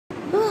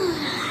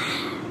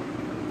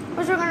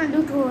What we're gonna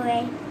do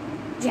today,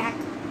 Jack?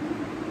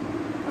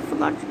 I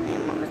forgot your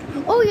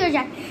name. Oh, you're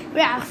Jack.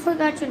 Yeah, I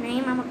forgot your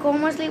name. I'm a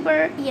coma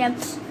sleeper. Yeah,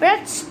 we're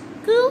at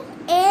school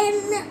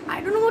and I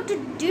don't know what to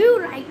do.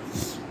 Right?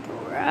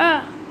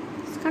 Bruh.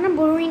 It's kind of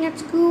boring at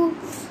school.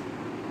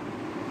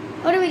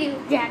 What do we do,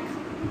 Jack?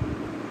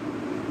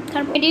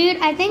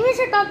 Dude, I think we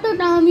should talk to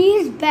Tommy.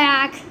 He's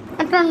back.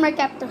 I turned my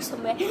captor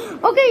somewhere.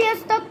 Okay,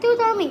 let's talk to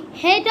Tommy.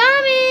 Hey,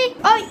 Tommy.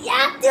 Oh,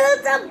 yeah,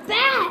 dude, the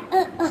bat.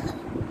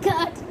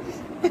 God.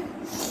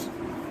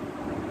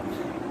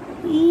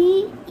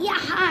 Yeah,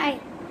 hi.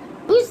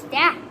 Who's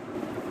that?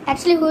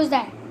 Actually, who's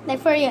that? Like,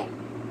 for you.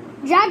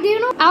 Jack, do you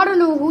know? I don't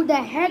know who the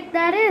heck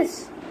that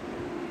is.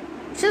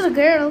 She's a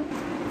girl.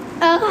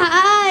 Oh,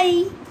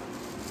 hi.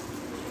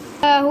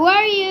 Who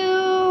are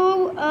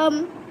you?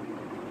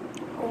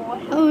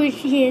 Oh,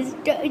 she is.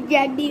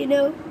 Jack, do you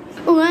know?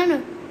 Oh, I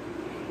know.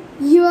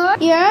 You're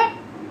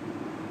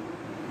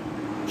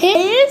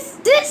his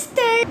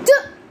sister.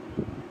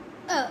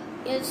 Oh,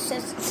 his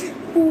sister.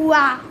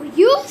 Wow,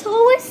 you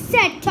always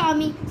said,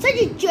 Tommy, such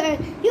a jerk.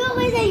 You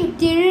always said you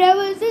didn't have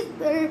a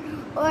sister,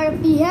 or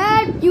if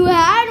you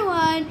had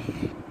one.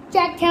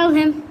 Jack, tell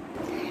him.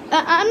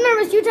 I'm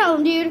nervous. You tell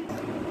him, dude.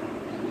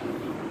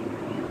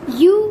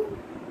 You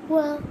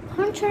will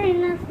punch her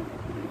in her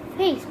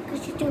face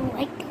because you don't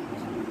like them.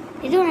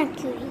 They don't have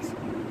cuties.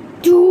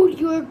 Dude,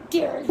 you're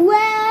dirty.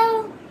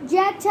 Well,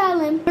 Jack, tell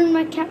him. Turn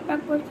my cat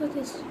backwards like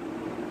this.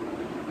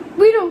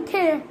 We don't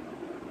care.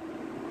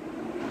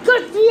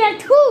 Because we are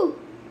 2,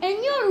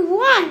 and you're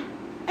 1.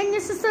 And your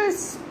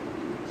sister's...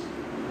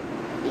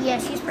 Yeah,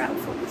 she's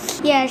powerful.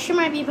 Yeah, she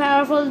might be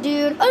powerful,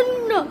 dude.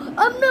 Oh, no,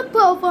 I'm not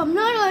powerful. I'm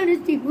not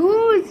honesty. Who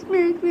always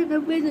makes me in the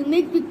face and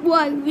makes me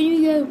quiet when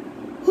you go,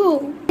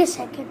 oh, wait a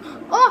second.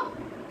 Oh,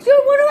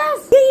 you're one of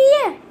us.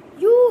 Yeah.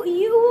 You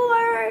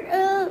are,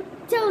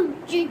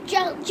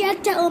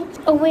 Jack, tell him.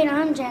 Oh, wait,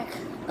 I'm Jack.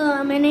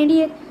 I'm an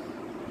idiot.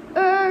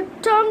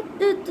 Tom,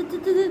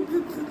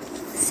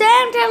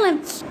 Sam, tell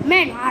him.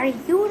 Man, are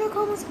you in a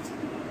coma?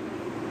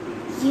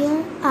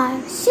 You're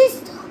our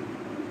sister.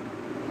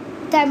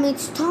 That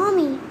makes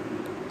Tommy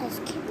as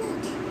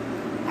kidnapped.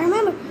 I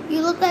remember,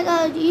 you look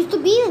like you used to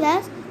be with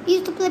us. You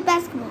used to play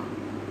basketball.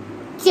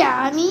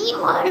 Tommy, you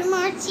are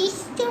my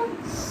sister.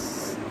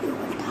 You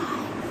will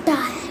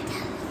die.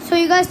 So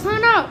you guys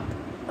found out.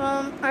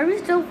 Are we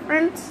still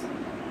friends?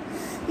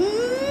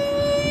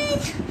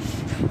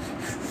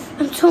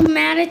 I'm so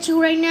mad at you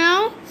right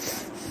now.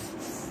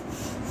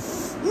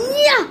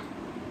 Yeah.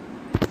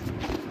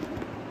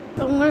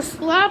 I'm gonna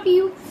slap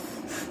you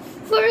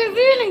for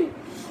revealing.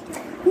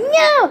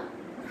 No.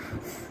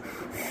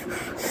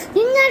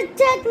 You're not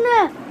techno.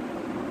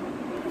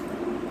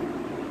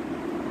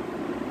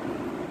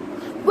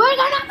 We're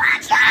gonna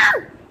punch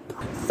you.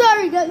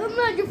 Sorry guys, I'm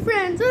not your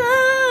friend.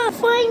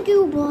 Thank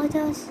you,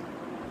 brothers.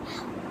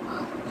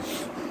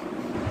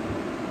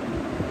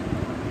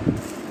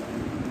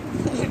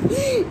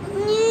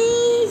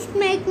 Please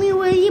make me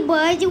really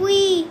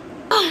budgie.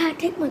 I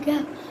take my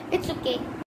gap. It's okay.